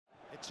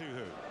to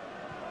who?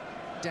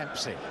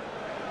 Dempsey.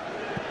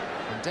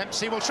 And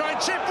Dempsey will try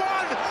and chip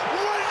one!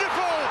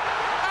 Wonderful!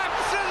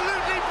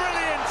 Absolutely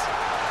brilliant!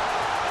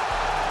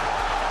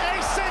 A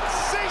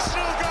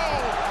sensational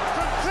goal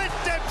from Clint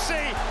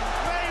Dempsey.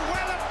 May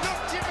well have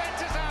knocked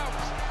Juventus out.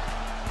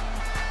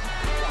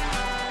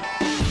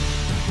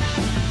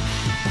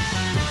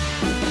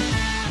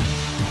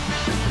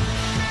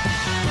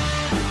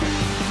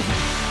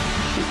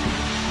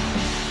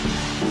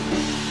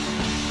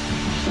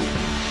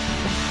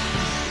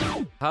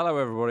 Hello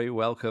everybody,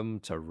 welcome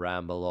to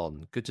Ramble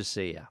On. Good to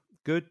see you.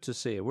 Good to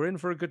see you. We're in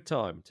for a good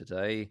time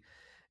today.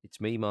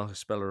 It's me, Marcus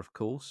Speller, of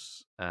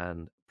course,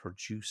 and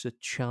producer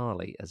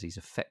Charlie, as he's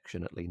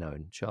affectionately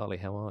known. Charlie,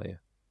 how are you?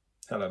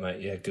 Hello,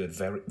 mate. Yeah, good.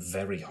 Very,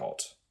 very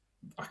hot.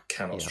 I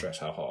cannot stress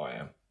how hot I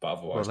am, but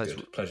otherwise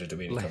good. Pleasure to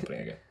be in your company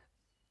again.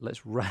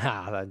 Let's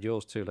and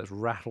yours too. Let's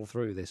rattle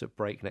through this at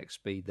breakneck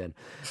speed. Then,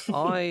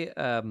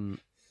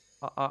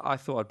 I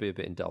thought I'd be a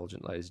bit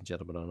indulgent, ladies and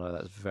gentlemen. I know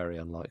that's very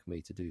unlike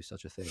me to do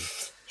such a thing.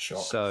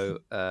 Shock. So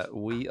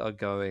we are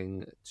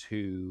going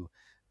to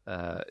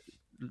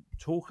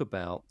talk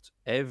about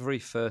every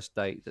first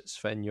date that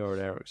Sven-Göran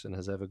Eriksson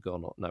has ever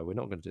gone on. No, we're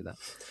not going to do that.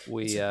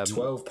 It's a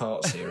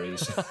 12-part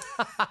series.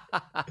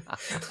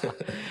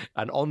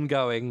 An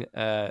ongoing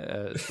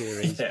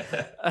series.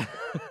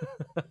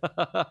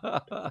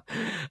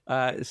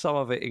 Some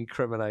of it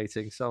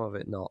incriminating, some of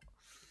it not.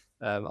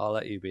 I'll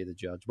let you be the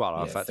judge.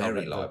 Well, in fact,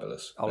 very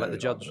libelous. I'll let the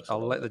judge.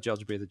 I'll let the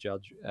judge be the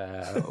judge.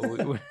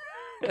 We're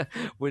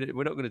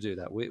not going to do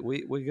that. We're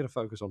going to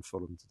focus on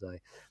Fulham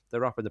today.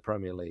 They're up in the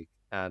Premier League,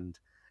 and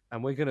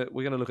we're going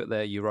to look at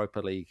their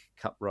Europa League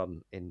Cup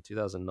run in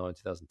 2009,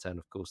 2010.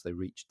 Of course, they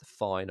reached the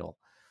final,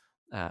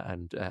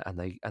 and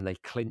they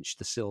clinched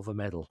the silver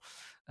medal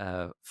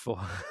for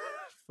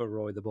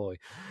Roy the Boy.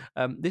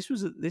 This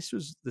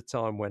was the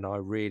time when I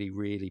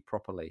really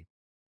properly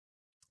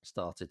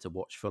started to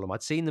watch Fulham.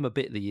 I'd seen them a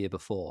bit the year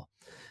before,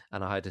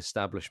 and I had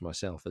established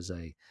myself as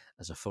a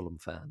Fulham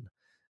fan,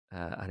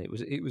 and it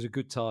was a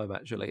good time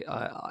actually.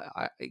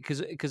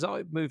 Because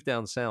I moved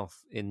down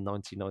south in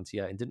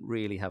 1998 and didn't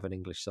really have an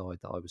English side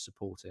that I was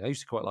supporting. I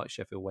used to quite like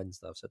Sheffield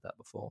Wednesday. I've said that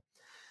before,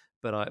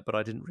 but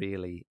I didn't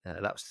really.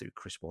 That was through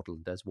Chris Waddle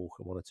and Des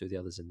Walker, one or two of the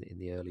others in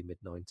the early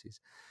mid-90s.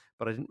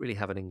 But I didn't really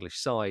have an English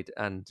side,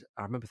 and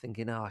I remember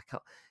thinking, I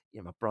can't.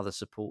 My brother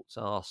supports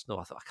Arsenal.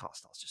 I thought I can't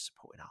start just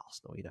supporting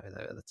Arsenal.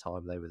 At the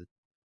time they were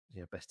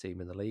the best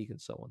team in the league and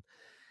so on.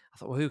 I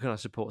thought, well, who can I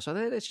support? So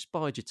let's just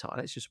bide your time.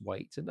 Let's just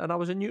wait. And I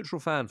was a neutral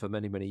fan for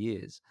many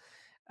years,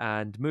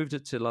 and moved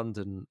it to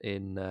London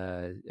in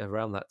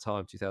around that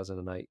time,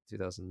 2008,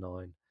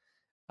 2009,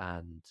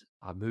 and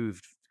I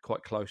moved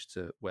quite close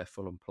to where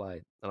Fulham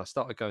play, and I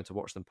started going to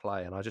watch them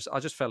play, and I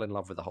just fell in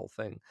love with the whole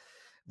thing.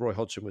 Roy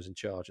Hodgson was in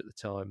charge at the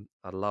time.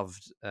 I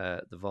loved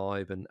the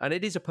vibe, and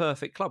it is a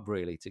perfect club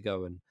really to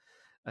go and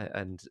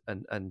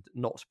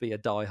not be a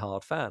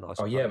die-hard fan. I suppose.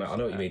 Oh yeah, mate, I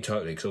know what you mean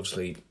totally. Because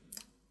obviously,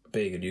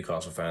 being a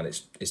Newcastle fan,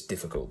 it's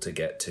difficult to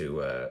get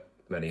to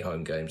many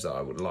home games that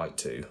I would like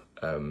to.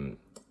 I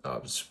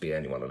would be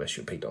anyone unless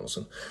you're Pete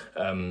Donaldson.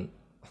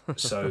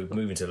 So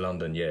moving to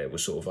London, it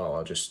was sort of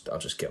I'll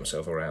just get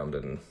myself around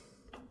and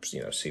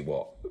see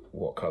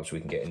what clubs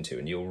we can get into.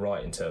 And you're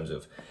right in terms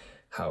of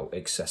how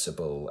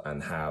accessible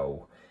and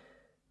how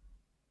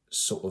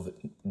sort of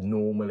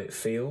normal it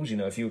feels.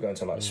 If you were going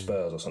to like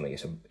Spurs or something,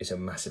 it's a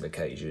massive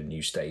occasion,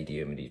 new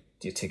stadium, and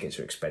your tickets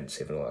are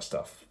expensive and all that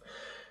stuff.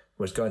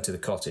 Whereas going to the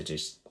Cottage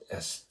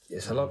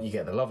it's a lot. You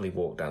get the lovely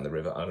walk down the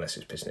river, unless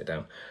it's pissing it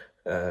down.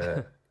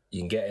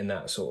 You can get in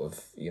that sort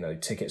of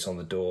tickets on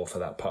the door for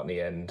that Putney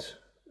End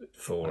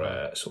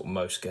for sort of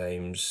most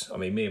games. I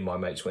mean, me and my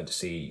mates went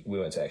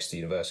to Exeter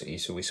University,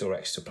 so we saw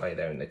Exeter play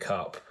there in the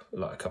Cup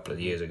like a couple of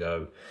years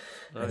ago.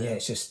 And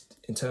it's just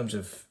in terms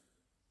of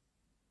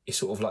it's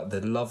sort of like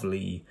the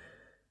lovely,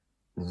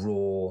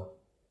 raw,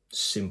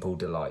 simple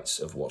delights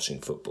of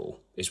watching football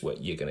is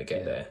what you're going to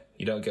get there.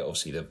 You don't get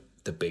obviously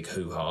the big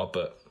hoo-ha,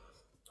 but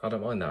I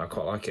don't mind that. I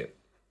quite like it.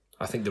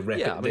 I think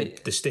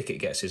the stick it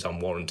gets is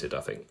unwarranted, I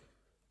think.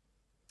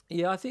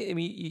 Yeah,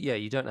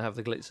 you don't have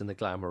the glitz and the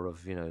glamour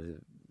of,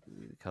 the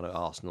kind of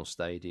Arsenal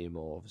Stadium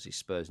or obviously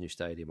Spurs new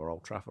stadium or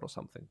Old Trafford or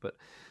something, but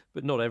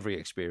not every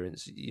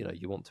experience,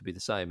 you want to be the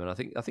same. And I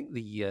think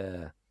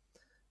the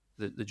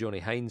Johnny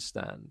Haynes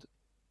stand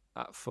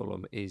at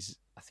Fulham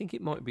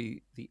it might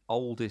be the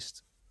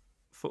oldest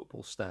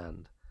football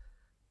stand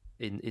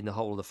in the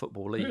whole of the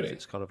Football League. Really?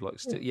 It's kind of like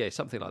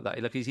something like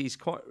that. Like he's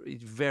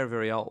very,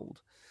 very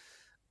old.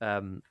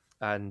 And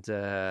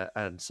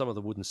some of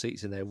the wooden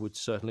seats in there would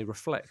certainly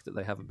reflect that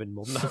they haven't been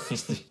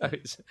modernised.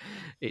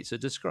 It's a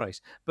disgrace,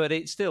 but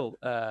it's still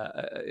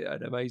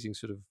an amazing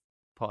sort of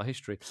part of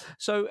history.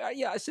 So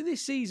so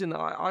this season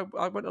I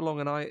went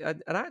along and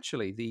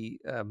actually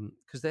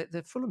because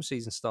their Fulham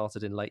season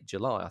started in late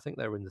July. I think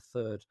they were in the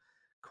third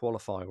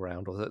qualifying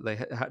round, or they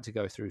had to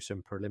go through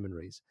some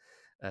preliminaries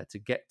to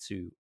get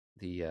to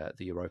the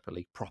Europa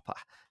League proper,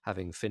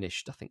 having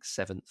finished I think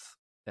seventh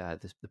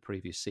the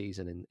previous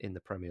season in the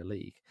Premier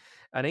League.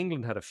 And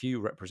England had a few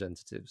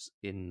representatives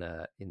in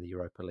the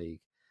Europa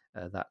League,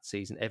 that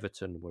season.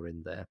 Everton were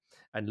in there,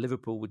 and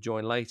Liverpool would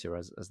join later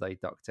as they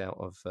ducked out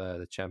of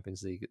the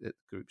Champions League at the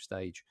group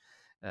stage,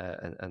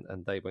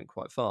 and they went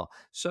quite far.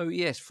 So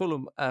yes,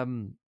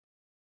 Fulham.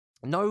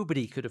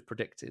 Nobody could have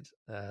predicted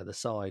the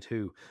side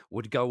who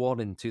would go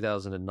on in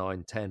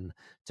 2009-10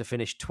 to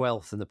finish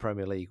 12th in the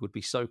Premier League would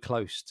be so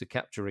close to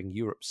capturing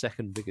Europe's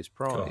second biggest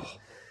prize. Oh.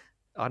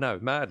 I know,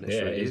 madness.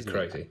 Yeah, really, it is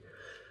crazy. It?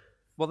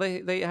 Well,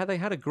 they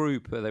had a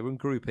group. They were in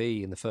Group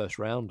E in the first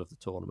round of the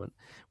tournament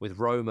with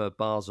Roma,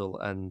 Basel,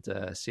 and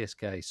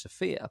CSKA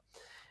Sofia.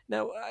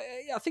 Now,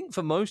 I think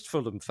for most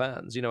Fulham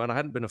fans, and I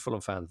hadn't been a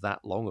Fulham fan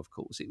that long, of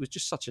course, it was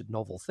just such a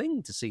novel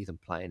thing to see them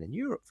playing in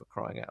Europe, for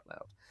crying out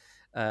loud.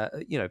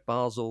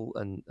 Basel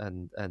and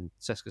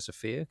CSKA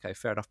Sofia, okay,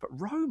 fair enough. But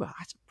Roma,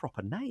 that's a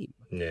proper name.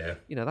 Yeah,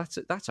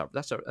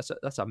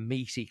 that's a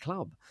meaty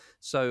club.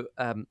 So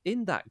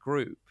in that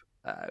group,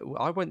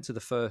 I went to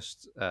the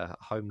first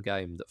home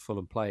game that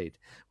Fulham played,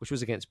 which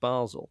was against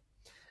Basel,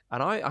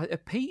 and I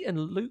Pete and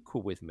Luke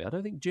were with me. I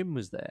don't think Jim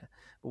was there,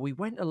 but we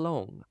went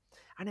along,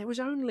 and it was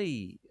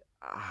only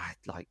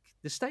like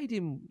the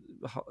stadium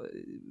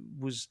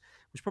was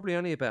probably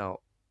only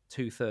about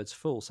 2/3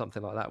 full,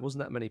 something like that.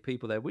 Wasn't that many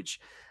people there, which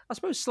I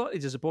suppose slightly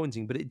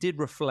disappointing, but it did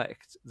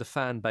reflect the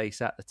fan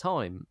base at the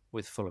time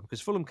with Fulham,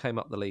 because Fulham came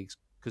up the leagues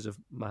because of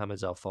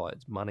Mohamed Al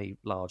Fayed's money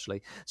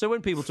largely. So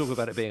when people talk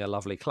about it being a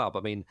lovely club,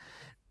 I mean,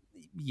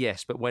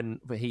 yes, but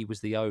when he was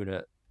the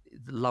owner,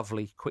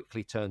 lovely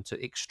quickly turned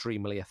to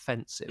extremely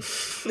offensive.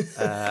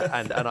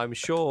 And I'm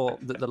sure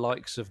that the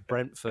likes of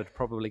Brentford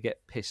probably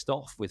get pissed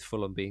off with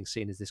Fulham being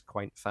seen as this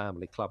quaint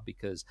family club,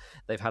 because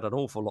they've had an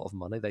awful lot of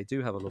money. They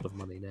do have a lot of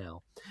money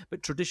now,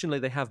 but traditionally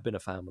they have been a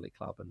family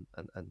club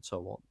and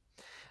so on.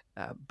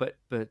 But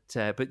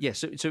yeah,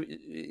 so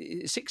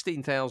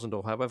 16,000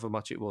 or however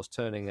much it was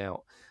turning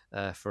out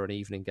for an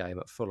evening game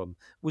at Fulham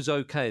was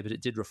okay, but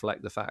it did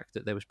reflect the fact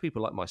that there was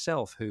people like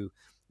myself who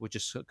were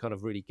just kind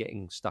of really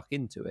getting stuck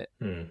into it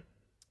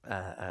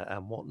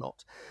and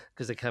whatnot,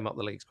 because they came up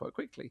the leagues quite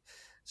quickly.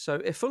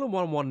 So if Fulham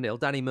won 1-0,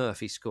 Danny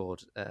Murphy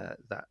scored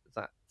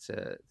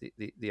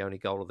the only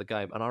goal of the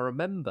game, and I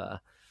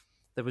remember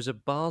there was a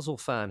Basel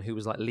fan who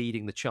was like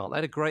leading the chant. They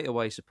had a great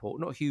away support,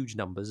 not huge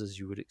numbers as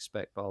you would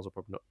expect. Basel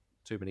probably not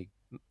too many,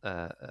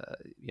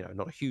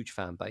 not a huge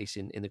fan base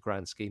in the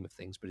grand scheme of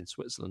things, but in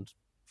Switzerland,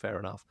 fair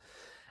enough.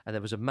 And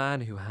there was a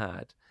man who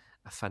had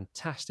a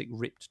fantastic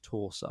ripped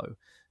torso,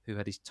 who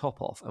had his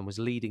top off and was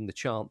leading the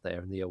chant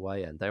there in the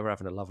away end. They were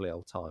having a lovely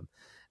old time.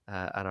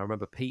 And I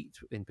remember Pete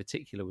in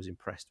particular was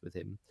impressed with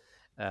him.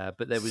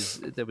 But there was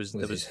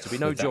to be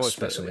no joy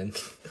for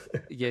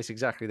yes,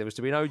 exactly. There was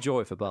to be no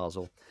joy for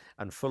Basel,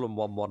 and Fulham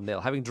won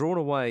 1-0, having drawn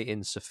away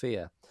in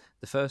Sofia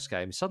the first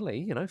game.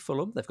 Suddenly,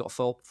 Fulham, they've got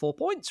 4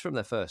 points from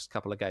their first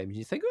couple of games, and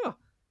you think, oh,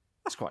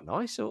 that's quite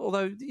nice.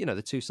 Although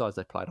the two sides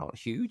they played aren't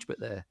huge, but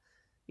they're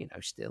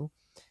still.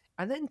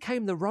 And then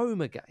came the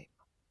Roma game,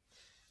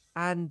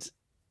 and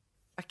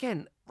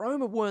again,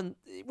 Roma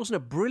it wasn't a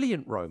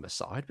brilliant Roma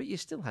side, but you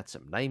still had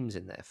some names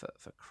in there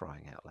for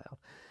crying out loud,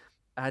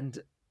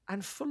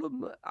 And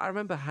Fulham, I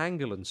remember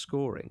Hangeland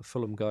scoring,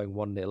 Fulham going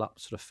 1-0 up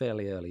sort of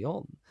fairly early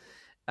on.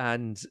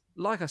 And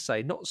like I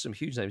say, not some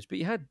huge names, but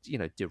you had,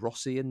 De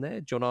Rossi in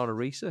there, John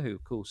Arnorisa, who,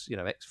 of course,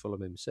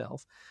 ex-Fulham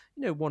himself,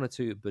 one or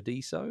two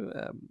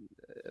Bodiso,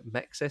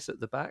 Mexes at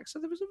the back. So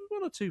there was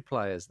 1 or 2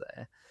 players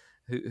there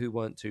who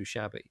weren't too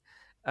shabby.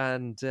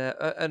 And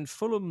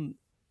Fulham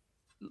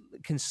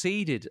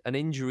conceded an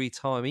injury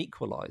time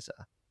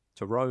equaliser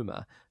to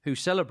Roma, who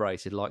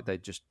celebrated like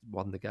they'd just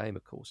won the game,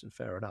 of course, and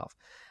fair enough.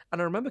 And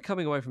I remember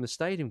coming away from the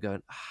stadium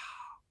going,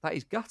 that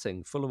is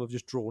gutting. Fulham have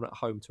just drawn at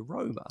home to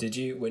Roma. Did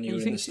you, when you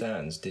were in the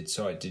stands,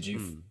 did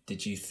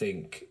you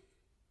think,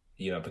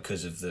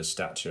 because of the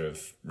stature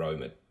of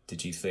Roma,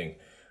 did you think,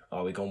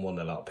 we've gone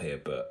 1-0 up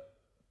here, but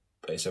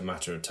it's a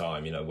matter of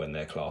time, when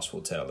their class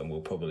will tell, and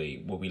we'll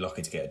be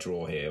lucky to get a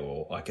draw here,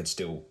 or I could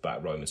still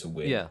back Roma to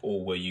win? Yeah.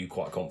 Or were you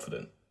quite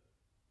confident?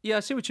 Yeah,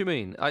 I see what you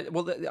mean.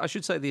 I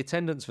should say the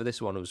attendance for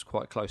this one was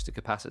quite close to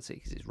capacity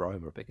because it's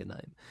Roma, a bigger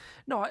name.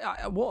 No,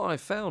 what I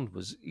found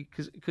was,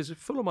 because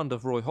Fulham under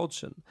Roy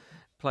Hodgson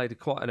played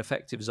quite an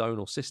effective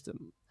zonal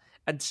system,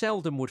 and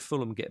seldom would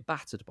Fulham get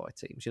battered by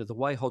teams. The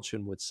way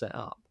Hodgson would set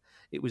up,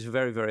 it was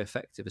very, very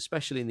effective,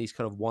 especially in these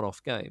kind of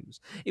one-off games.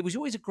 It was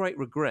always a great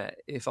regret,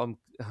 if I'm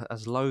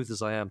as loath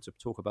as I am to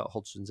talk about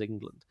Hodgson's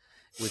England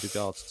with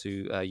regards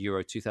to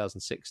Euro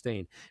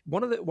 2016.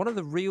 One of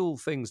the real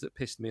things that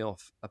pissed me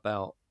off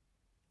about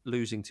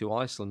losing to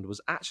Iceland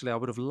was actually I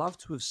would have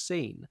loved to have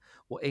seen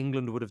what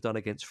England would have done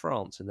against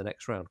France in the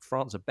next round.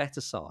 France, a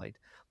better side,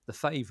 the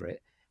favourite.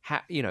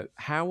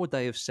 How would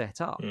they have set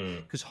up?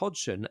 Because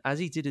Hodgson, as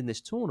he did in this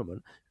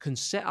tournament, can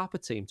set up a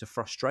team to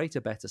frustrate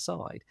a better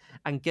side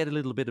and get a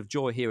little bit of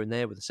joy here and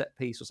there with a set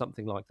piece or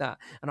something like that.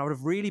 And I would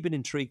have really been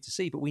intrigued to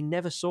see, but we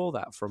never saw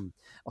that from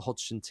a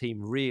Hodgson team,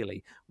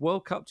 really.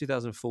 World Cup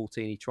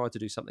 2014, he tried to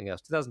do something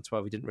else.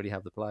 2012, he didn't really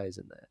have the players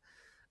in there,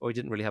 or he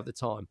didn't really have the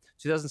time.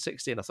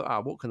 2016, I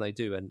thought, what can they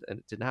do? And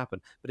it didn't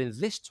happen. But in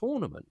this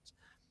tournament,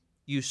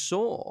 you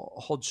saw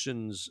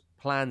Hodgson's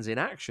plans in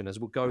action as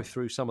we'll go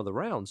through some of the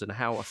rounds and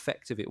how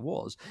effective it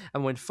was.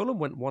 And when Fulham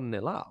went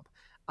 1-0 up,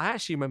 I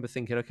actually remember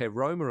thinking, okay,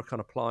 Roma are kind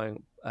of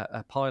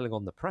piling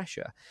on the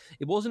pressure.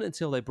 It wasn't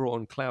until they brought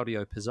on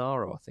Claudio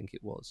Pizarro, I think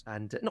it was,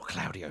 and not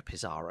Claudio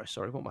Pizarro,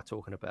 sorry, what am I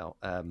talking about?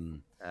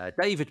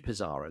 David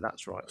Pizarro,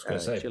 that's right,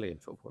 Chilean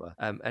footballer.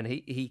 And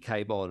he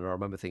came on, and I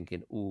remember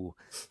thinking,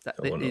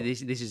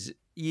 this is,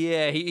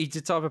 he's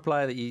the type of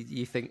player that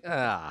you think,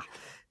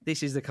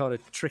 this is the kind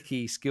of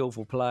tricky,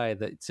 skillful player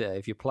that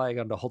if you're playing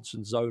under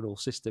Hodgson's zonal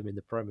system in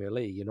the Premier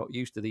League, you're not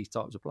used to these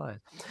types of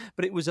players.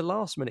 But it was a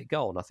last-minute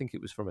goal, and I think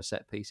it was from a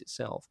set piece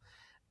itself.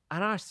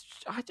 And I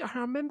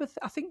remember,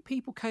 I think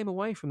people came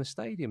away from the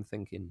stadium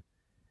thinking,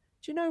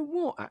 do you know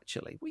what,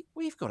 actually?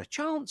 We've got a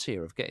chance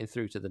here of getting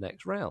through to the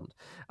next round.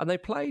 And they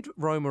played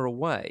Roma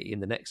away in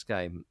the next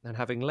game, and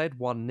having led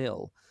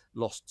 1-0,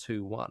 lost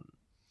 2-1.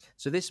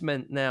 So this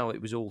meant now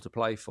it was all to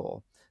play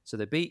for. So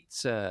they beat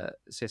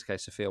CSKA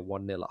Sofia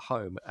 1-0 at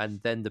home,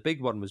 and then the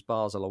big one was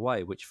Basel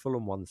away, which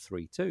Fulham won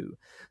 3-2.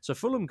 So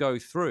Fulham go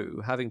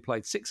through, having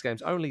played 6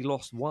 games, only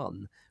lost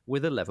 1,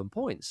 with 11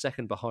 points,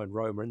 second behind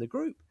Roma in the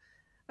group.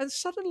 And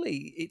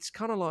suddenly it's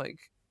kind of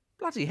like,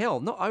 bloody hell,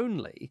 not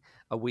only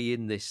are we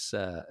in this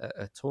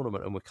a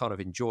tournament and we're kind of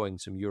enjoying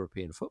some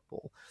European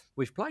football,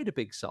 we've played a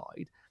big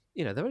side,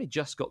 they've only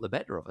just got the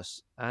better of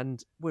us,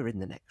 and we're in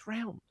the next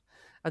round.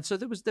 And so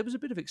there was a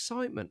bit of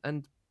excitement,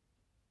 and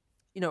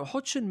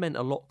Hodgson meant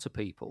a lot to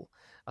people,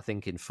 I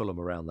think, in Fulham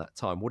around that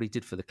time. What he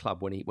did for the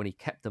club when he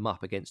kept them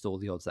up against all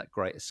the odds, that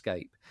great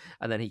escape,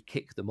 and then he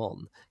kicked them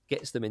on,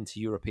 gets them into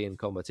European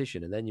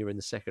competition, and then you're in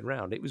the second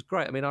round. It was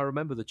great. I mean, I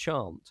remember the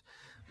chant,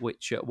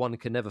 which one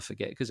can never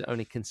forget because it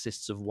only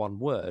consists of one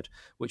word,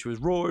 which was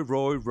Roy,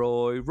 Roy,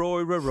 Roy,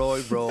 Roy, Roy,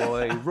 Roy,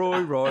 Roy,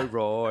 Roy, Roy,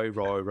 Roy,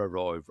 Roy,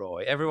 Roy,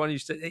 Roy. Everyone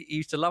used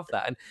to love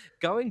that. And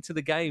going to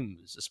the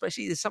games,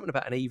 especially, there's something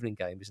about an evening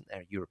game, isn't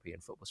there,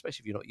 European football,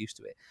 especially if you're not used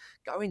to it.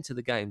 Going to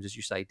the games, as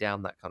you say,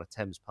 down that kind of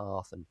Thames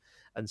path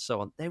and so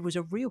on, there was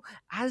a real,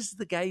 as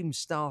the game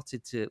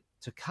started to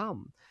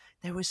come,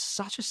 there was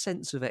such a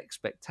sense of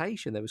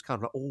expectation. There was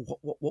kind of like,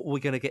 what are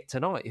we going to get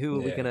tonight? Who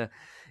are we going to,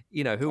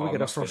 who are we going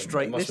to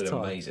frustrate this time? It must have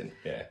been amazing,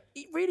 yeah.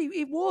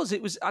 It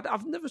was.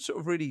 I've never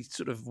really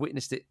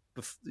witnessed it,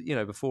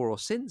 before or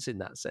since in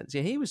that sense.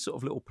 He was sort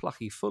of little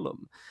plucky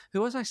Fulham,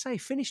 who, as I say,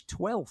 finished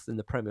 12th in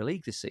the Premier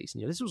League this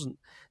season.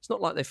 It's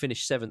not like they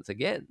finished 7th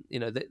again.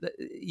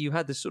 You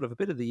had this sort of a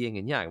bit of the yin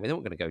and yang. I mean, they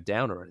weren't going to go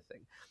down or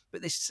anything,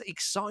 but this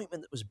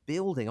excitement that was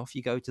building. Off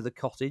you go to the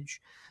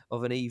cottage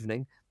of an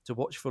evening to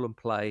watch Fulham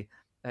play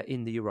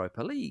in the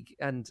Europa League.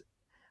 And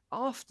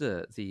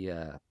after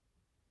the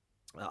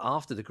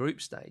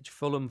group stage,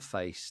 Fulham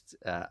faced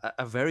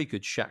a very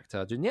good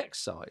Shakhtar Donetsk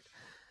side.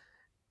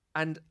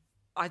 And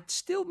I'd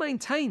still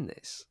maintain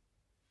this.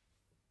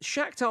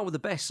 Shakhtar were the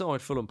best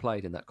side Fulham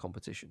played in that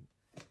competition.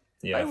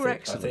 Yeah, they were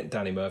excellent. I think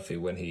Danny Murphy,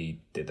 when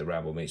he did the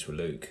Ramble meets with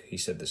Luke, he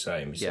said the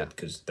same. He said,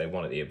 because they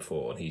won it the year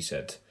before, and he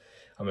said,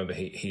 I remember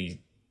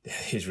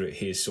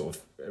his sort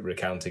of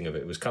recounting of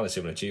it was kind of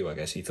similar to you, I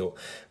guess. He thought,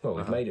 well,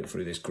 we've made it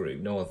through this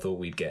group. No one thought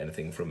we'd get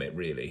anything from it,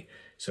 really.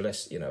 So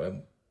let's,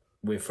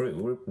 we're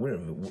through. We're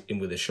in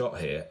with a shot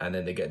here. And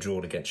then they get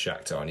drawn against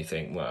Shakhtar, and you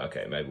think, well,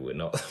 okay, maybe we're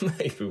not.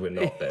 Maybe we're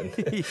not then.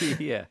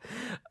 Yeah.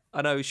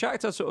 I know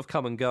Shakhtar sort of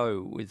come and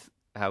go with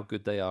how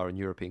good they are in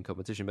European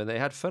competition, but they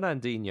had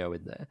Fernandinho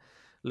in there,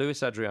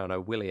 Luis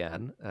Adriano,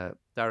 Willian,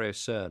 Dario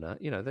Serna.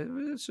 There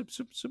were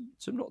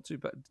some not too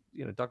bad.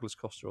 Douglas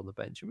Costa on the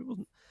bench. I mean, it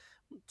wasn't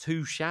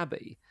too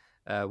shabby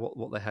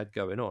what they had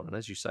going on, and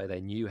as you say,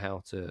 they knew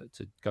how to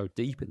go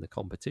deep in the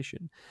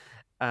competition.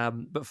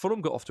 But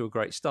Fulham got off to a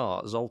great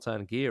start.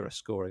 Zoltan Gira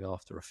scoring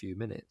after a few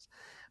minutes,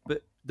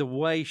 but the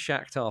way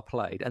Shakhtar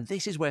played, and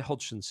this is where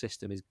Hodgson's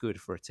system is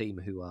good for a team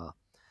who are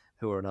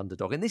an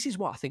underdog, and this is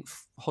what I think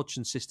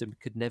Hodgson's system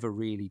could never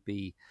really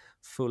be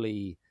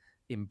fully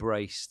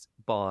embraced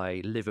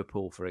by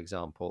Liverpool, for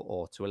example,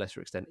 or to a lesser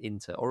extent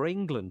Inter or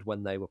England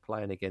when they were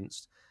playing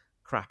against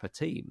crapper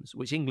teams,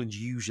 which England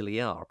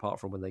usually are, apart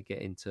from when they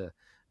get into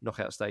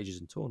knockout stages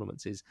and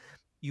tournaments, is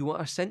you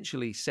are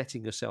essentially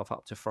setting yourself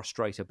up to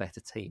frustrate a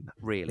better team,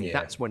 really. Yeah.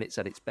 That's when it's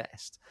at its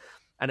best.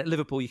 And at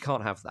Liverpool, you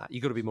can't have that.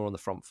 You've got to be more on the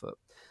front foot.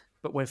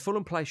 But when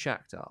Fulham play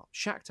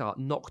Shakhtar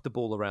knocked the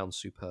ball around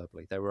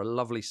superbly. They were a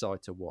lovely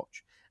side to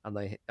watch, and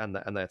they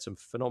had some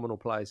phenomenal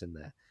players in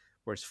there.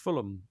 Whereas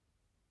Fulham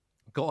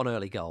got an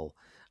early goal.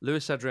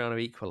 Luis Adriano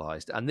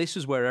equalised, and this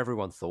is where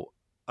everyone thought,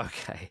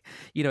 okay,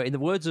 in the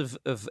words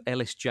of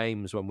Ellis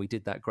James when we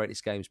did that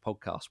Greatest Games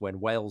podcast, when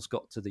Wales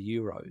got to the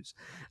Euros,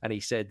 and he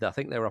said, I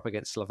think they were up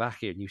against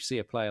Slovakia, and you see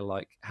a player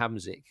like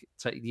Hamzik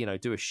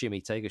do a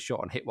shimmy, take a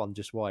shot, and hit one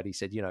just wide. He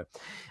said,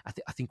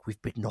 I think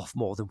we've bitten off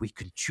more than we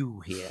can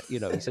chew here. He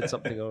said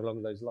something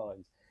along those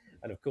lines.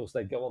 And of course,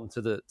 they go on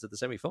to the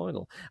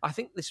semi-final. I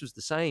think this was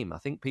the same. I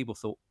think people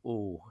thought,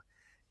 oh,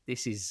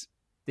 this is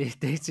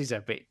this is a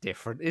bit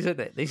different, isn't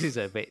it? This is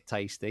a bit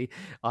tasty.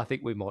 I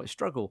think we might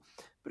struggle.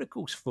 But of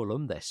course,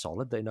 Fulham, they're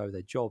solid. They know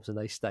their jobs and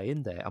they stay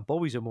in there. And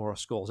Bobby Zamora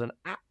scores an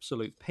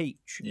absolute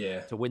peach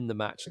to win the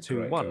match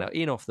 2-1. Now,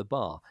 in off the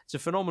bar. It's a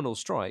phenomenal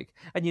strike.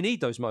 And you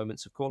need those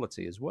moments of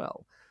quality as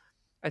well.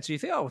 And so you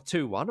think,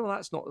 2-1, well,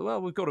 that's not... Well,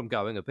 we've got them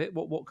going a bit.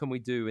 What can we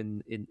do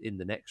in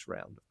the next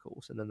round, of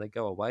course? And then they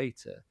go away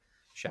to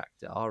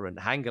Shakhtar, and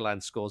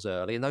Hangeland scores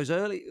early. And those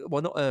early...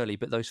 Well, not early,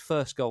 but those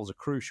first goals are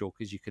crucial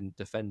because you can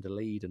defend a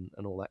lead and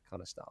all that kind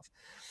of stuff.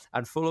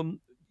 And Fulham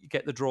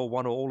get the draw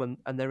 1-1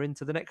 and they're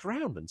into the next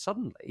round. And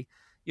suddenly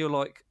you're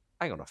like,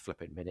 hang on a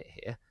flipping minute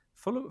here.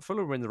 Fulham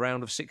are in the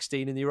round of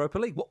 16 in the Europa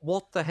League.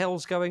 What the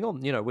hell's going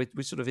on? You know, we're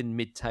sort of in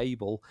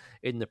mid-table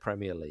in the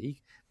Premier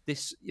League.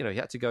 This, you know,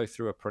 you had to go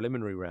through a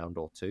preliminary round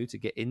or two to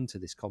get into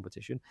this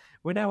competition.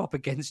 We're now up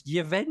against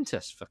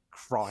Juventus, for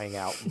crying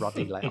out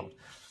ruddy loud,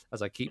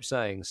 as I keep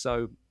saying.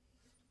 So,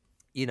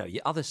 you know,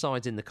 your other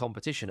sides in the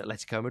competition,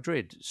 Atletico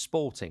Madrid,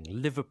 Sporting,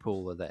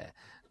 Liverpool are there,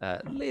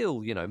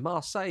 Lille, you know,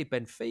 Marseille,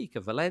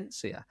 Benfica,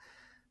 Valencia.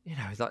 You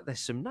know, like there's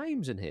some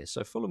names in here.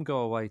 So Fulham go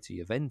away to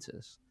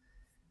Juventus,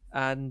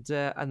 and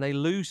they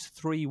lose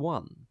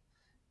 3-1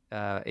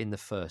 in the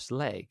first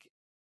leg.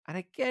 And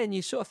again,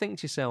 you sort of think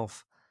to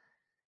yourself,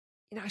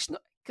 you know, it's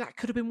not. That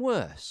could have been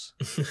worse.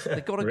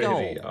 They got a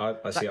really?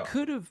 goal.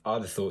 Could have.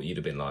 I'd have thought you'd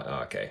have been like,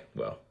 okay,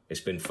 well,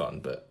 it's been fun,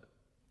 but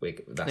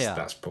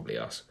that's probably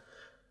us.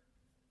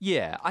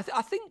 Yeah, I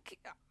think.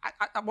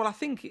 I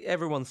think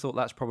everyone thought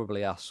that's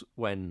probably us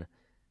when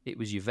it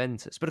was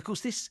Juventus. But of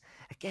course, this.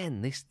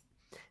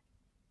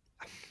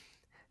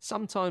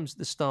 Sometimes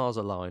the stars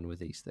align with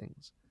these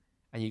things,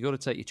 and you got to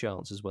take your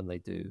chances when they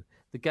do.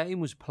 The game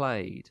was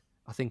played,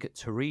 I think, at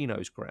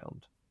Torino's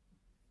ground.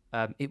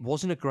 It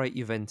wasn't a great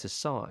Juventus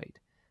side.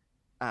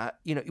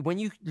 You know, when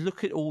you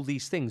look at all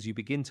these things, you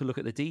begin to look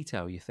at the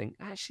detail. You think,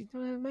 actually,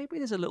 maybe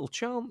there's a little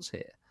chance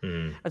here.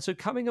 And so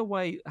coming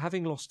away,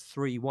 having lost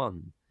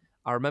 3-1,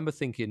 I remember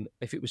thinking,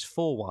 if it was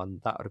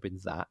 4-1, that would have been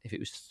that. If it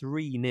was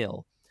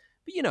 3-0.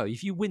 But, you know,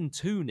 if you win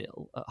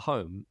 2-0 at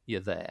home,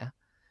 you're there.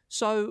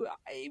 So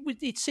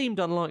it seemed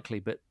unlikely,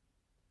 but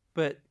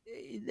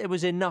there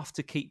was enough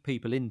to keep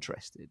people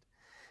interested.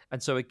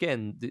 And so,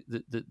 again,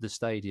 the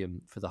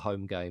stadium for the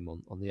home game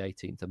on the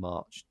 18th of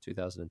March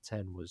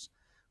 2010 was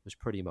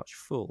pretty much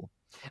full.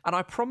 And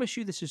I promise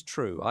you this is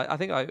true.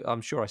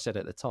 I'm sure I said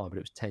it at the time, but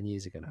it was 10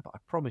 years ago now. But I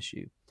promise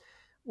you,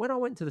 when I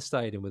went to the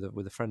stadium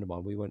with a friend of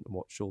mine, we went and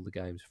watched all the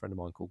games, a friend of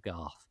mine called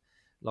Garth,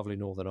 lovely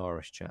Northern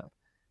Irish chap.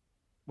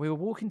 We were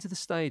walking to the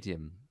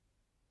stadium,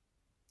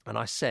 and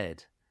I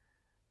said,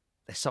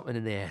 there's something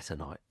in the air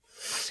tonight.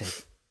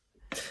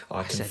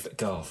 I said,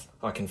 Garth,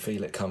 I can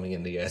feel it coming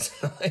in the air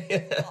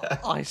tonight.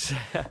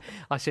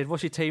 I said,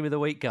 what's your team of the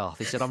week, Garth?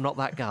 He said, I'm not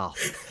that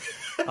Garth.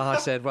 And I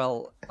said,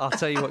 well, I'll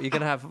tell you what, you're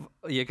going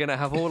to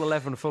have all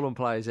 11 Fulham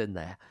players in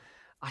there.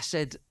 I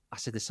said,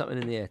 there's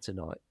something in the air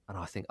tonight, and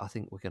I think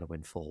we're going to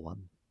win 4-1.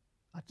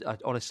 I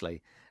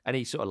honestly, and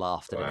he sort of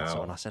laughed at it and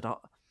so on. I said,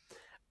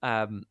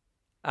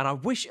 and I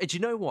wish. Do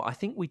you know what? I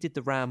think we did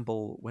the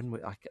Ramble when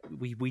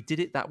we did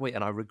it that way,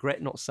 and I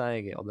regret not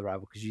saying it on the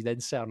Ramble because you then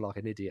sound like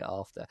an idiot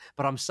after.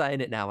 But I'm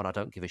saying it now, and I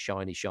don't give a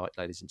shiny shite,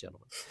 ladies and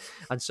gentlemen.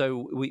 And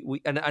so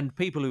we and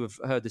people who have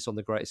heard this on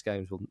the Greatest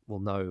Games will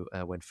know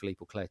when Philippe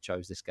Auclair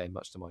chose this game,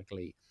 much to my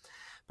glee.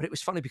 But it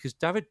was funny because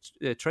David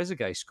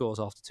Trezeguet scores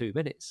after 2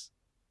 minutes,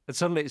 and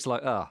suddenly it's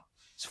like,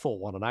 it's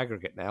 4-1 on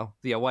aggregate now.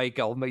 The away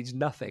goal means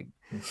nothing.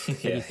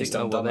 Yeah, he's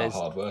done that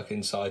hard work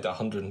inside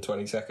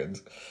 120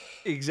 seconds.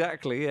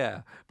 Exactly,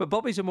 yeah. But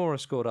Bobby Zamora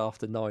scored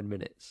after 9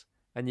 minutes.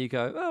 And you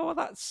go, oh, well,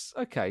 that's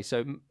okay.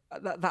 So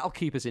that'll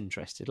keep us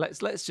interested.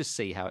 Let's just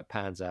see how it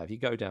pans out. If you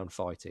go down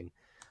fighting,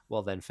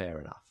 well, then fair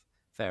enough.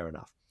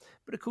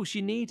 But, of course,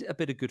 you need a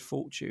bit of good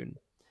fortune.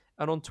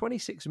 And on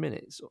 26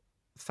 minutes,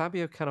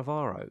 Fabio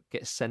Cannavaro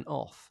gets sent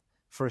off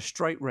for a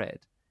straight red.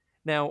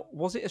 Now,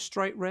 was it a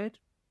straight red?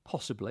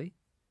 Possibly.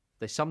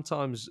 They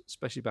sometimes,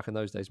 especially back in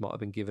those days, might have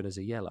been given as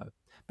a yellow.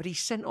 But he's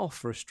sent off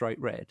for a straight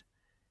red.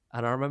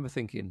 And I remember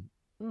thinking,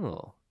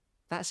 oh,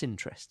 that's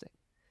interesting.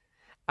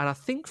 And I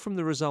think from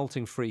the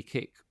resulting free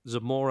kick,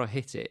 Zamora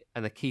hit it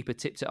and the keeper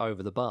tipped it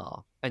over the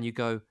bar. And you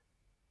go,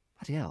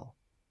 bloody hell,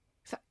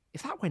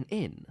 if that went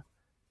in,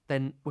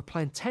 then we're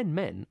playing 10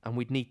 men and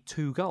we'd need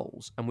 2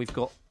 goals. And we've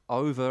got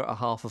over a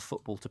half of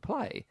football to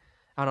play.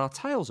 And our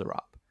tails are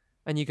up.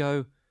 And you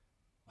go,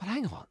 well,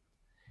 hang on.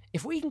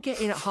 If we can get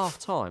in at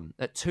half-time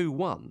at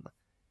 2-1,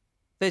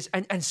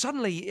 and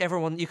suddenly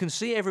you can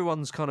see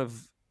everyone's kind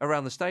of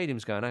around the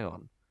stadiums going, hang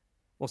on,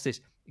 what's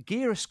this?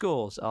 Gira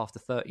scores after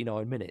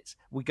 39 minutes.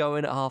 We go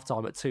in at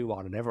half-time at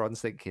 2-1 and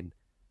everyone's thinking,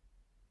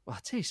 well,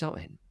 I'll tell you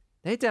something.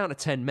 They're down to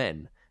 10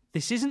 men.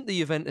 This isn't the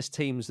Juventus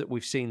teams that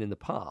we've seen in the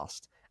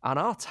past, and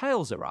our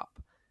tails are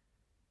up.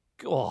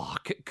 Oh,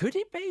 could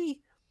it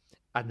be?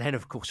 And then,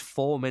 of course,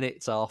 4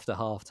 minutes after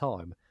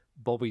half-time,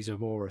 Bobby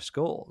Zamora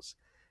scores.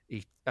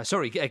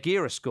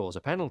 Aguirre scores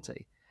a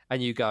penalty,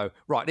 and you go,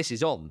 right, this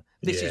is on.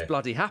 This is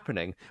bloody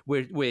happening.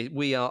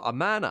 We are a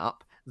man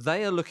up.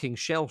 They are looking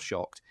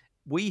shell-shocked.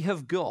 We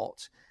have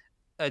got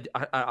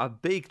a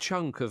big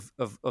chunk of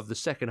the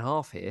second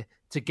half here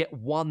to get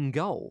one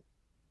goal.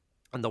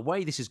 And the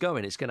way this is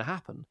going, it's going to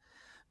happen.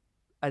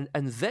 And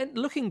then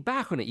looking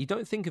back on it, you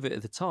don't think of it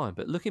at the time,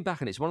 but looking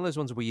back on it, it's one of those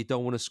ones where you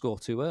don't want to score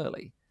too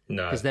early.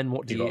 No, because then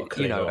what do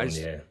you know?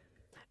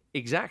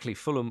 Exactly,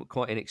 Fulham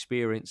quite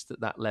inexperienced at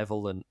that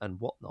level and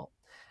whatnot.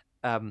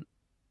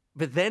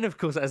 But then, of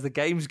course, as the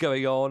game's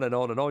going on and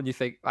on, you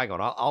think, hang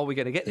on, are we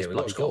going to get this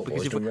bloody goal?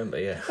 Because if remember,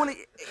 yeah,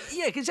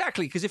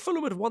 exactly. Because if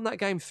Fulham had won that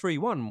game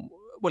 3-1,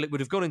 well, it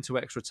would have gone into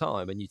extra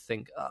time, and you'd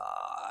think,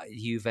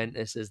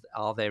 Juventus, is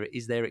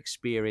their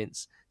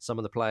experience, some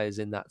of the players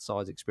in that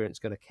side's experience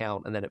going to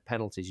count? And then at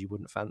penalties, you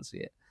wouldn't fancy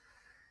it.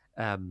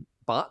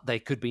 But they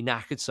could be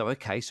knackered,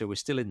 so we're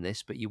still in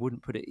this, but you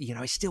wouldn't put it,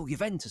 it's still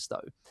Juventus, though.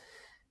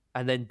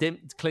 And then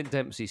Clint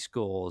Dempsey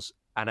scores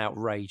an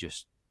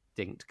outrageous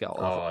dinked goal.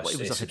 It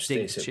was like a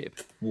dinked chip.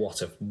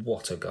 What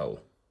a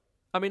goal.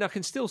 I mean, I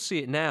can still see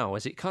it now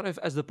as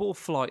the ball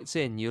flights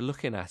in, you're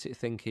looking at it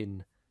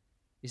thinking,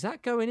 is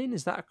that going in?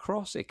 Is that a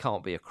cross? It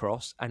can't be a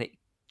cross. And it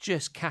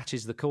just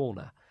catches the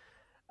corner.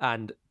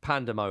 And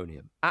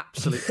pandemonium.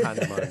 Absolute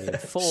pandemonium.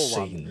 4-1.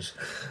 Scenes.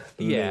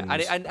 Yeah.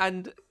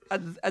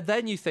 And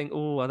then you think,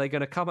 are they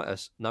going to come at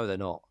us? No, they're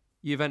not.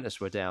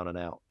 Juventus were down and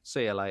out.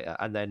 See you later.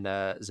 And then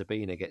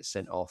Zabina gets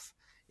sent off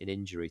in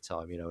injury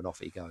time, and off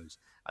he goes.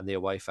 And the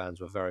away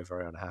fans were very,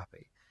 very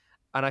unhappy.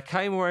 And I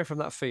came away from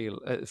that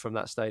from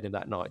that stadium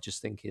that night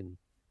just thinking,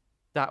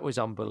 that was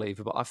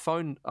unbelievable. I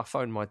phoned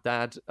my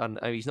dad, and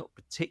he's not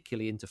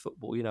particularly into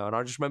football, and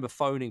I just remember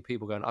phoning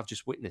people going, I've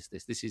just witnessed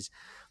this.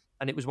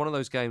 And it was one of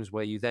those games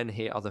where you then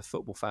hear other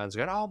football fans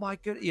going, oh my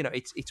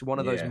goodness, it's one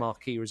of those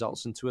marquee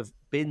results. And to have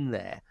been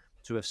there,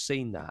 to have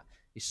seen that,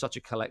 is such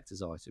a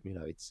collector's item.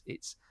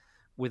 It's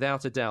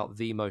without a doubt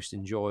the most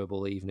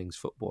enjoyable evenings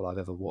football I've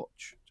ever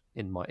watched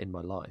in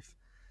my life.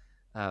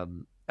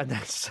 And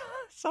then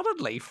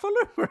suddenly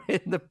Fulham were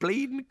in the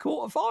bleeding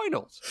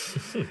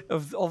quarterfinals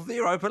of the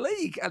Europa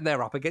League, and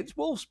they're up against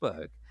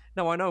Wolfsburg.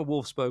 Now, I know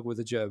Wolfsburg were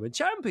the German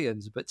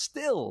champions, but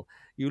still,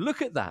 you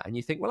look at that and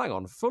you think, well, hang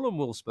on, Fulham,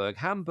 Wolfsburg,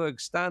 Hamburg,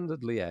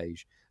 Standard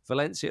Liège,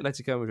 Valencia,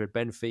 Atletico Madrid,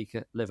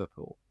 Benfica,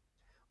 Liverpool.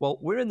 Well,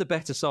 we're in the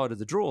better side of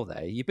the draw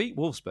there. You beat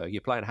Wolfsburg,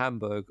 you're playing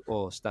Hamburg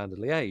or Standard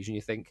Liège, and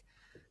you think,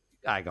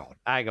 hang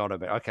on a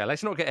bit. Okay,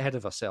 let's not get ahead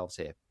of ourselves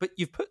here. But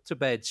you've put to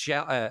bed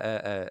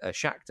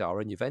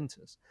Shakhtar and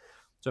Juventus.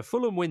 So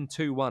Fulham win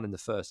 2-1 in the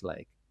first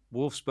leg.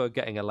 Wolfsburg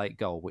getting a late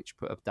goal, which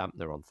put a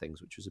dampener on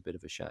things, which was a bit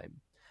of a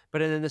shame. But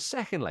then in the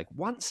second leg,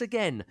 once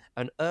again,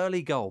 an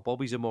early goal.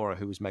 Bobby Zamora,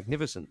 who was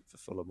magnificent for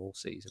Fulham all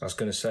season. I was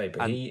going to say,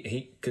 but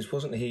because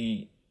wasn't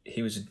he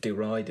was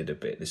derided a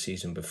bit the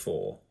season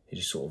before. He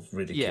just sort of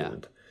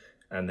ridiculed.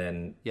 Yeah. And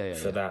then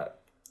for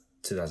that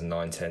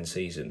 2009-10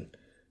 season,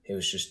 it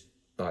was just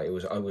like, it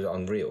was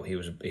unreal. He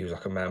was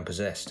like a man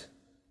possessed.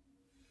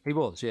 He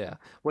was, yeah.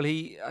 Well,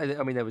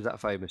 there was that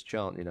famous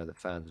chant, that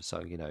fans were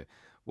saying,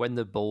 when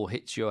the ball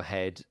hits your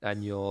head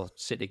and you're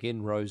sitting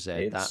in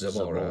rosette, that's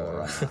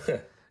Zamora.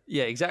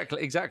 Yeah,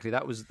 exactly.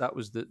 That was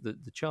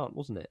the chant,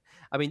 wasn't it?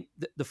 I mean,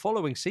 the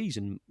following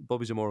season,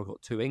 Bobby Zamora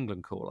got 2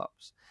 England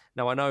call-ups.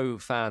 Now, I know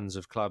fans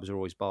of clubs are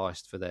always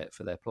biased for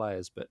their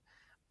players, but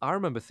I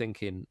remember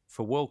thinking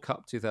for World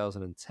Cup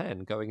 2010,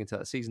 going into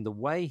that season, the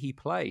way he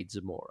played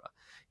Zamora,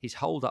 his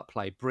hold-up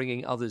play,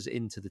 bringing others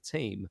into the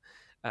team,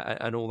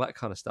 and all that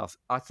kind of stuff.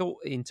 I thought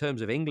in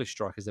terms of English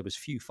strikers, there was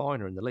few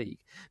finer in the league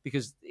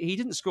because he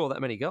didn't score that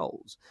many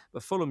goals,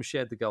 but Fulham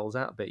shared the goals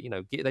out a bit.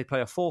 They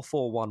play a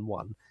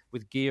 4-4-1-1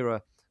 with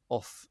Gira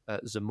off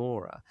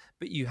Zamora,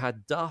 but you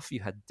had Duff,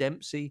 you had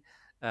Dempsey,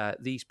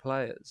 these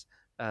players.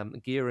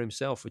 Gira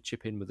himself would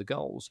chip in with the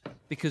goals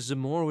because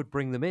Zamora would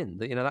bring them in.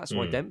 That's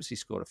why Dempsey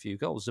scored a few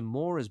goals.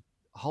 Zamora's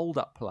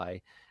hold-up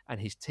play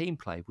and his team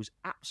play was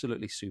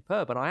absolutely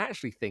superb. And I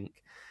actually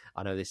think,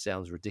 I know this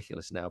sounds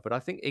ridiculous now, but I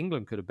think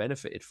England could have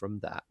benefited from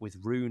that with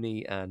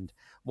Rooney and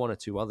one or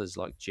two others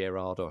like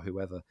Gerrard or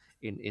whoever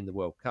in the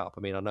World Cup. I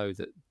mean, I know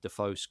that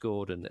Defoe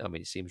scored, and I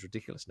mean, it seems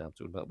ridiculous now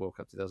talking about World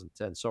Cup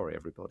 2010. Sorry,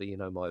 everybody,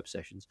 my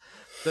obsessions.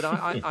 But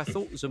I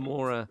thought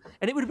Zamora,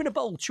 and it would have been a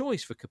bold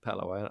choice for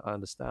Capello, I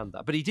understand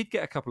that. But he did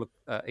get a couple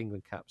of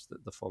England caps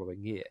the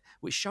following year,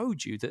 which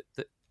showed you that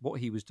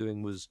what he was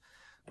doing was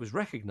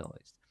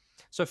recognised.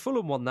 So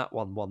Fulham won that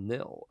one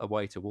 1-0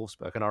 away to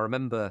Wolfsburg. And I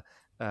remember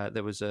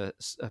there was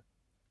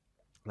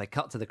they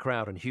cut to the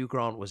crowd and Hugh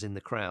Grant was in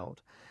the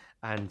crowd.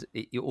 And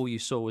all you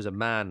saw was a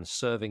man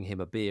serving him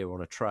a beer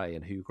on a tray,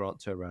 and Hugh Grant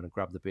turned around and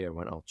grabbed the beer and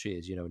went, "Oh,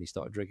 cheers!" And he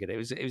started drinking it.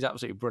 It was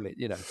absolutely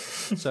brilliant,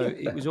 So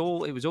it was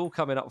all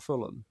coming up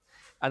Fulham,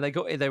 and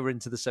they were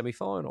into the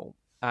semi-final.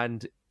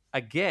 And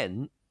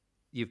again,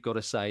 you've got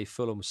to say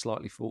Fulham was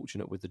slightly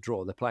fortunate with the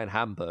draw. They're playing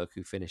Hamburg,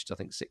 who finished I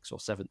think 6th or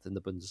 7th in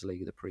the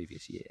Bundesliga the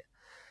previous year.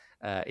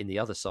 In the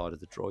other side of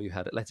the draw, you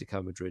had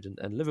Atletico Madrid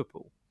and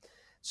Liverpool.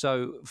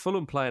 So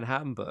Fulham playing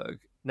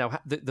Hamburg.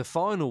 Now, the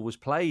final was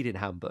played in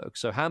Hamburg,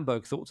 so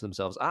Hamburg thought to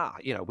themselves,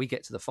 we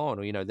get to the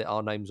final,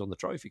 our name's on the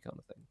trophy kind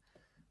of thing.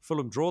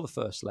 Fulham draw the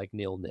first leg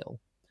 0-0,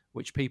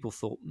 which people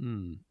thought,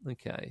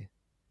 okay.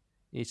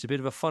 It's a bit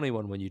of a funny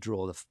one when you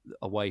draw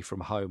away from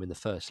home in the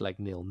first leg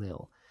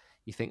 0-0.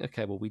 You think,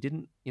 okay, well, we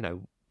didn't,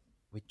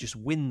 we just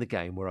win the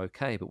game, we're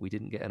okay, but we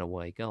didn't get an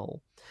away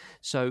goal.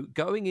 So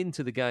going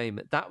into the game,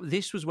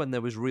 this was when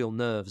there was real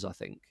nerves, I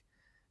think,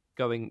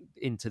 going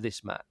into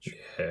this match.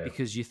 Yeah.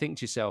 Because you think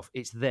to yourself,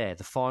 it's there,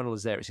 the final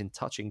is there, it's in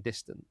touching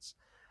distance,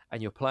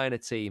 and you're playing a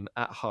team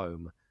at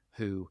home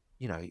who,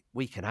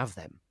 we can have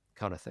them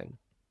kind of thing.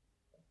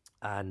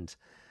 And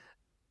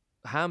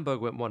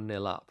Hamburg went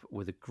 1-0 up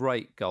with a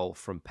great goal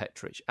from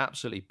Petric.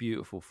 Absolutely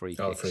beautiful free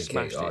kick.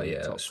 Smashed it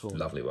in the top corner.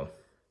 Lovely one.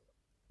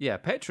 Yeah,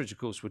 Petric, of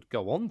course, would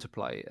go on to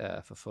play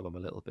for Fulham a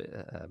little bit.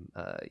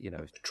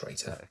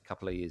 Traitor. A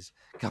couple of years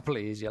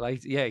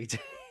later. Yeah, he did,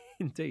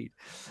 indeed.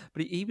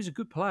 But he was a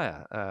good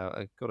player.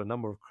 Got a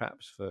number of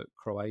craps for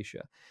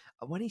Croatia.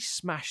 And when he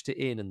smashed it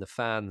in and the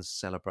fans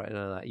celebrated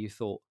and all that, you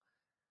thought,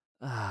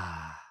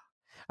 ah.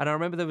 And I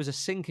remember there was a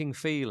sinking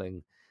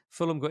feeling.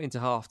 Fulham got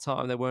into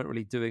half-time. They weren't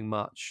really doing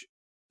much.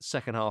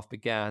 Second half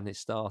began. It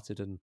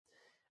started. And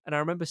I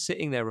remember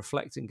sitting there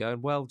reflecting,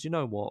 going, well, do you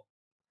know what?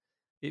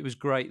 It was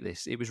great,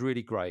 this. It was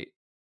really great.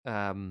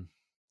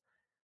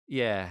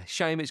 Yeah,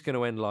 shame it's going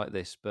to end like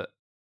this, but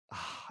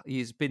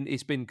it's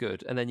been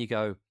good. And then you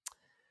go,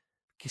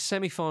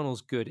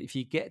 semi-final's good. If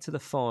you get to the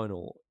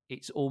final,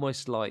 it's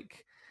almost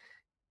like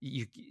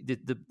the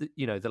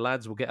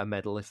lads will get a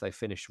medal if they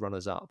finish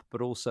runners-up,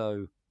 but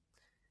also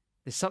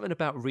there's something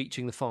about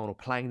reaching the final,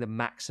 playing the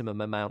maximum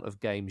amount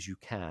of games you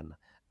can,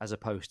 as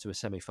opposed to a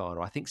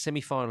semi-final. I think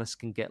semi-finalists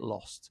can get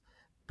lost.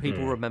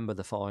 People remember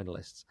the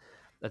finalists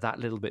that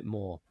little bit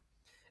more.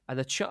 And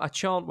a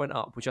chant went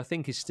up, which I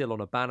think is still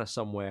on a banner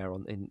somewhere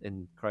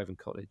in Craven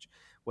Cottage,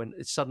 when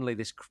suddenly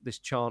this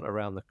chant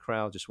around the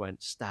crowd just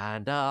went,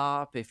 "Stand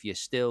up if you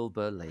still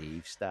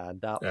believe,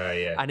 stand up."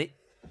 Yeah. And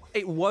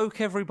it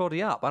woke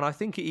everybody up, and I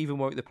think it even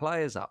woke the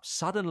players up.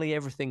 Suddenly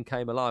everything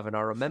came alive, and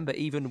I remember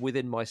even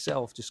within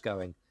myself just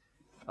going,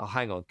 "Oh,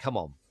 hang on, come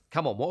on,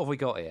 what have we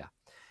got here?"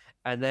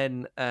 And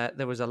then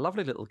there was a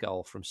lovely little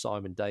goal from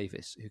Simon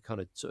Davis, who kind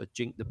of sort of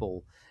jinked the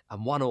ball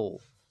and 1-1.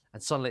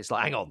 And suddenly it's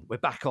like, hang on, we're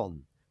back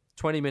on.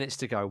 20 minutes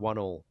to go,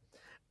 1-1.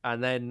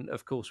 And then,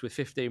 of course, with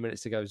 15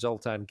 minutes to go,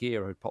 Zoltan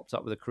Gira, who popped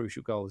up with a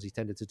crucial goal, as he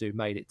tended to do,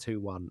 made it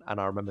 2-1.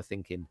 And I remember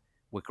thinking,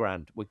 we're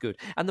grand, we're good.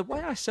 And the way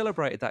I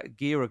celebrated that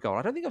Gira goal,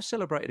 I don't think I've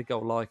celebrated a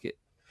goal like it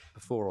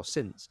before or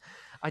since.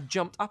 I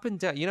jumped up and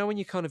down. You know when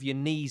you kind of, your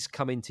knees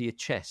come into your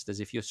chest as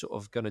if you're sort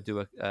of going to do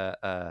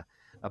a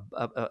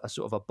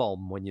sort of a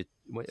bomb when you're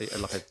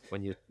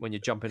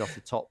jumping off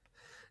the top,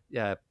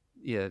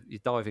 your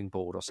diving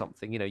board or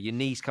something. Your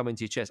knees come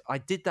into your chest. I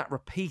did that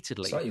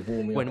repeatedly. It's like you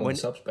warming up on the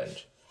subs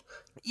bench.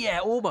 Yeah,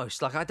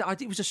 almost. Like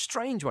it was a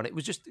strange one. It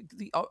was just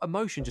the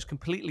emotion just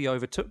completely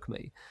overtook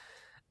me.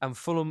 And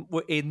Fulham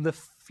were in the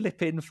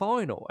flipping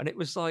final, and it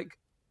was like,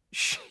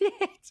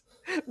 shit,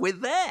 we're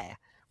there.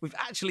 We've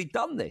actually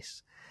done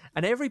this.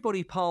 And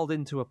everybody piled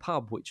into a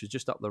pub which was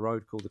just up the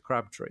road called the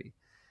Crabtree.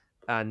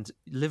 And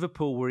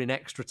Liverpool were in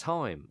extra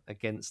time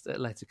against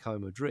Atletico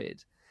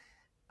Madrid.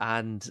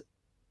 And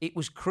it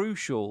was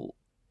crucial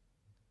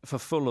for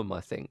Fulham,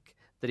 I think,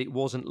 that it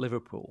wasn't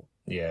Liverpool.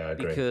 Yeah, I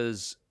agree.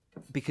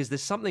 Because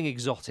there's something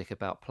exotic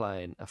about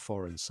playing a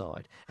foreign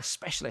side,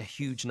 especially a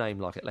huge name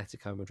like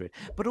Atletico Madrid.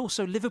 But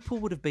also Liverpool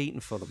would have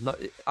beaten Fulham. No,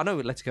 I know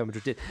Atletico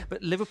Madrid did,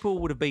 but Liverpool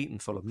would have beaten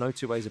Fulham. No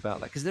two ways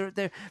about that. Because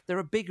they're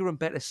a bigger and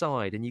better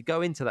side, and you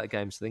go into that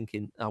game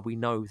thinking, "Oh, we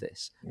know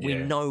this. Yeah. We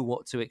know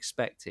what to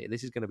expect here.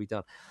 This is going to be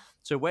done."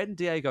 So when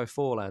Diego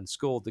Forlan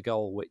scored the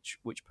goal, which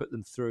put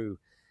them through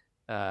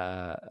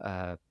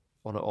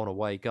on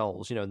away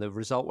goals, and the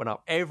result went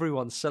up,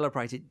 everyone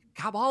celebrated.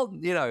 Come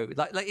on,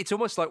 like it's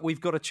almost like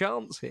we've got a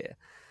chance here.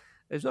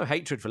 There's no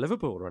hatred for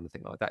Liverpool or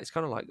anything like that. It's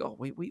kind of like, oh,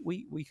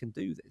 we can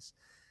do this.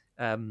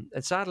 And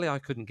sadly, I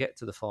couldn't get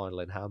to the final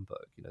in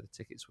Hamburg. The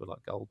tickets were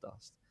like gold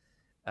dust.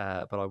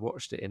 But I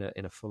watched it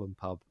in a Fulham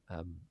pub,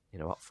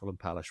 up Fulham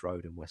Palace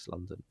Road in West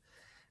London.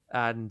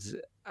 And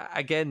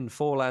again,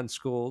 Forlan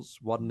scores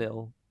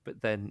 1-0,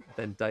 but then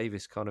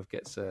Davis kind of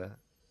gets a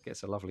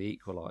lovely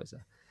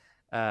equaliser.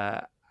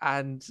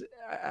 And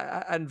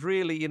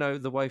really,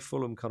 the way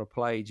Fulham kind of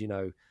played,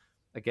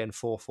 again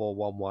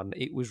 4-4-1-1,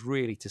 it was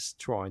really to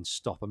try and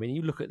stop. I mean,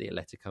 you look at the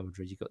Atletico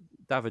Madrid, you've got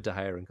David De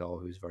Gea in goal,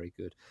 who's very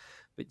good,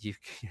 but you've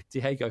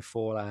Diego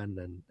Forlan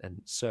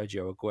and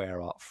Sergio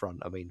Aguero up front.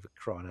 I mean, for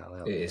crying out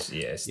loud! It is,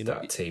 yes.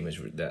 That team is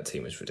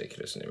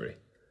ridiculous, isn't it? Really?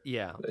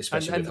 Yeah,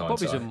 especially with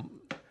hindsight.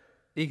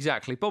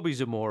 Exactly. Bobby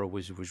Zamora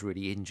was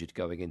really injured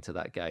going into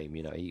that game.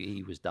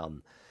 He was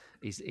done.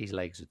 His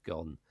legs had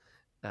gone.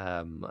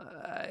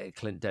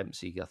 Clint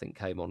Dempsey, I think,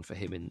 came on for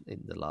him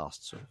in the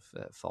last sort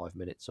of 5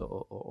 minutes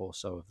or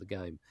so of the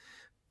game.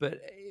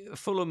 But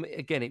Fulham,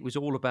 again, it was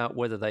all about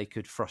whether they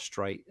could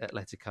frustrate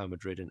Atletico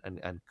Madrid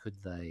and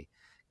could they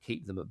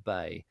keep them at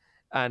bay.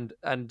 And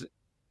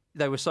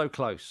they were so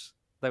close.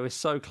 They were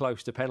so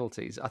close to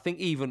penalties. I think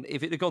even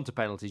if it had gone to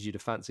penalties, you'd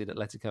have fancied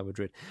Atletico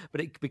Madrid.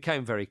 But it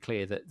became very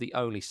clear that the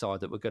only side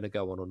that were going to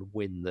go on and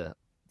win the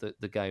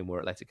the game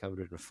where Atletico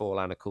Madrid and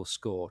Forlan, of course,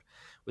 scored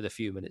with a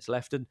few minutes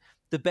left. And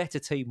the better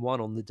team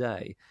won on the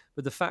day.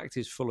 But the fact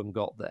is Fulham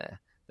got there.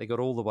 They got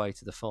all the way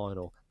to the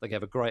final. They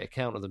gave a great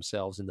account of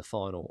themselves in the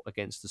final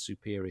against the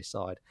superior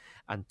side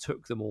and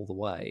took them all the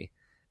way.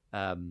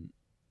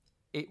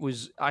 It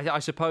was, I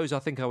suppose, I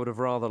think I would have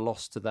rather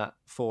lost to that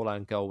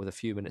Forlan goal with a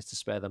few minutes to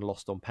spare than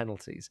lost on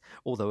penalties.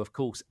 Although, of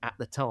course, at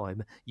the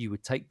time, you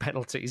would take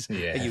penalties.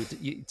 Yeah.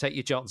 You take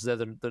your chances there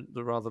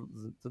rather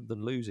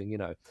than losing,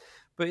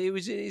 But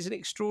it's an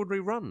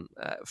extraordinary run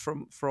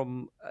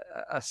from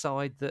a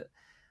side that...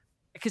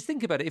 Because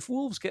think about it, if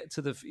Wolves get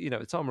to the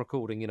time of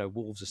recording,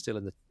 Wolves are still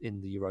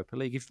in the Europa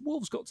League. If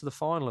Wolves got to the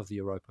final of the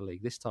Europa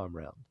League this time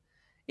round,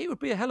 it would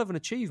be a hell of an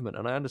achievement.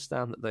 And I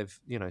understand that they've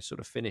sort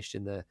of finished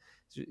in the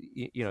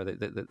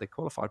they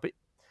qualified, but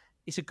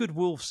it's a good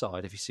Wolves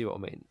side if you see what I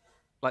mean.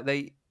 Like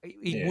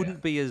it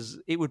wouldn't be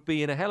it would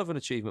be in a hell of an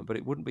achievement, but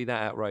it wouldn't be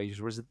that outrageous.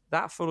 Whereas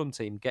that Fulham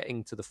team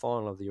getting to the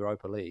final of the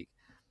Europa League,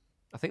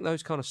 I think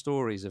those kind of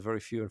stories are very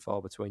few and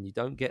far between. You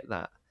don't get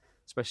that,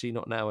 especially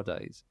not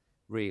nowadays.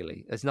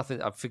 Really, there's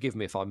nothing. Forgive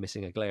me if I'm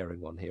missing a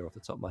glaring one here off the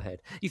top of my head.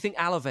 You think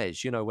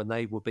Alaves, when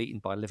they were beaten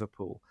by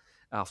Liverpool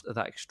after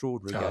that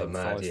extraordinary game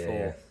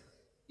 5-4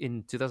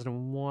 in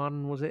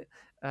 2001, was it?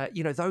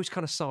 Those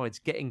kind of sides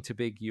getting to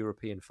big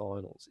European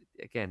finals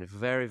again,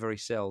 very, very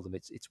seldom.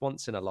 It's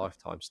once in a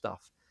lifetime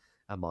stuff.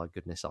 And my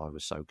goodness, I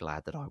was so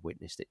glad that I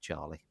witnessed it,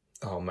 Charlie.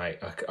 Oh mate,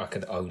 I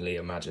could only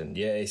imagine.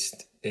 Yeah, it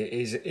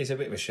is a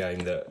bit of a shame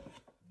that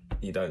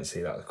you don't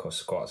see that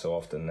quite so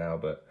often now,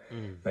 but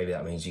maybe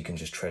that means you can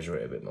just treasure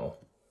it a bit more.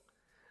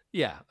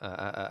 Yeah,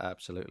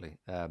 absolutely.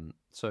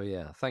 So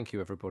yeah, thank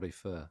you everybody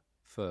for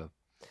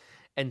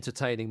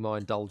entertaining my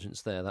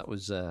indulgence there. That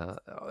was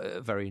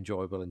very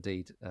enjoyable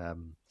indeed. But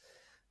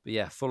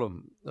yeah,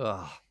 Fulham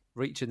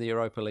reaching the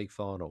Europa League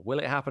final. Will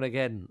it happen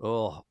again?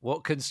 Oh,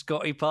 what can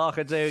Scotty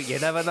Parker do? You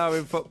never know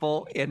in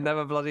football. You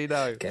never bloody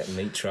know. Get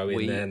Mitro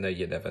in there. No,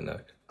 you never know.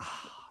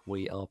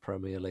 We are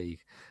Premier League.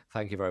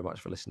 Thank you very much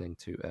for listening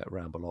to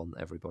Ramble On,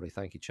 everybody.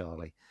 Thank you,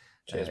 Charlie.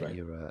 Cheers,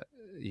 mate.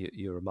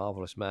 You're a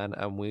marvellous man,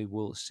 and we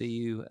will see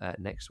you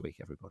next week,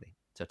 everybody.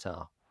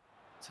 Ta-ta.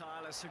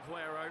 Tireless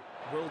Aguero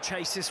will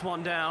chase this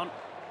one down.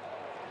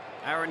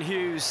 Aaron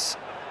Hughes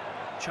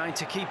trying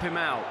to keep him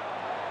out.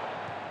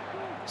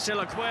 Still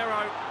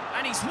Aguero,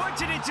 and he's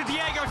worked it into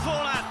Diego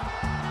Forlan.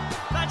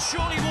 That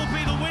surely will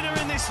be the winner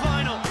in this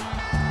final.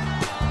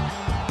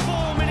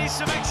 4 minutes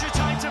of extra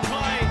time to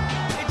play.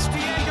 It's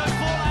Diego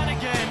Forlan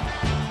again.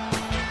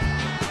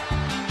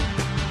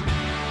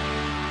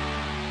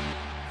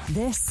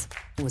 This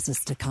was a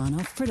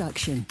Stakhanov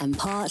production and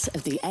part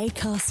of the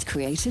Acast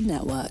Creative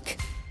Network.